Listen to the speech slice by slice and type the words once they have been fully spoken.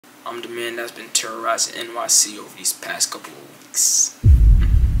I'm the man that's been terrorizing NYC over these past couple of weeks.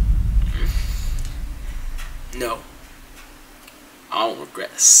 No, I don't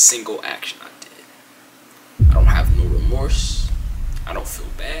regret a single action I did. I don't have no remorse. I don't feel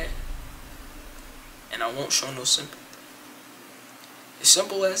bad. And I won't show no sympathy. As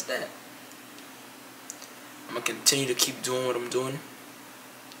simple as that. I'm gonna continue to keep doing what I'm doing.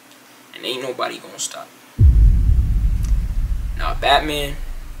 And ain't nobody gonna stop me. Not Batman.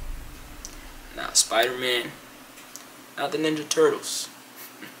 Not Spider-Man. Not the Ninja Turtles.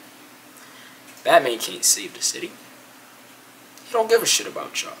 Batman can't save the city. He don't give a shit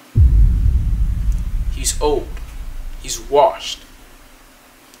about y'all. He's old. He's washed.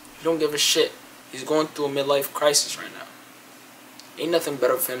 He don't give a shit. He's going through a midlife crisis right now. Ain't nothing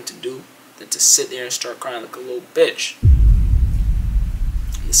better for him to do than to sit there and start crying like a little bitch.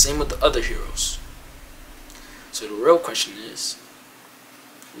 And the same with the other heroes. So the real question is,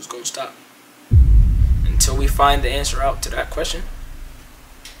 who's gonna stop? Until we find the answer out to that question,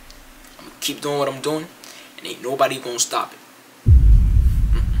 I'm gonna keep doing what I'm doing, and ain't nobody gonna stop it.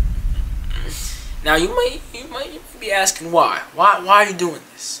 Now you might be asking why. Why are you doing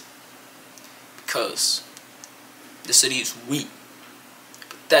this? Because the city is weak,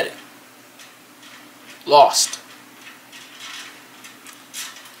 pathetic, lost.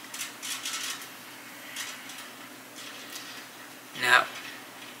 Now,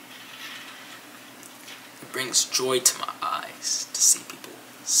 it brings joy to my eyes to see people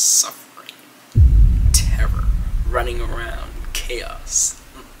suffering, terror, running around, chaos.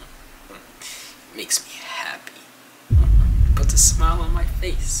 It makes me happy. It puts a smile on my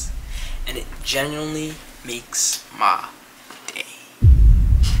face. And it genuinely makes my day.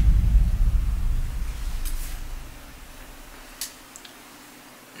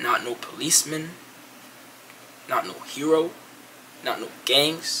 Not no policeman, not no hero, not no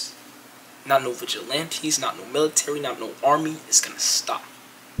gangs, not no vigilantes, not no military, not no army is gonna stop.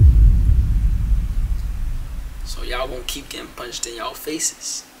 So y'all gonna keep getting punched in y'all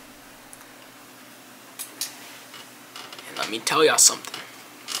faces. And let me tell y'all something.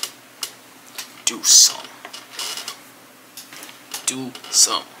 Do some. Do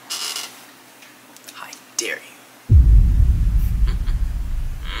some. I dare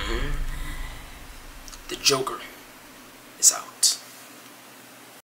you. The Joker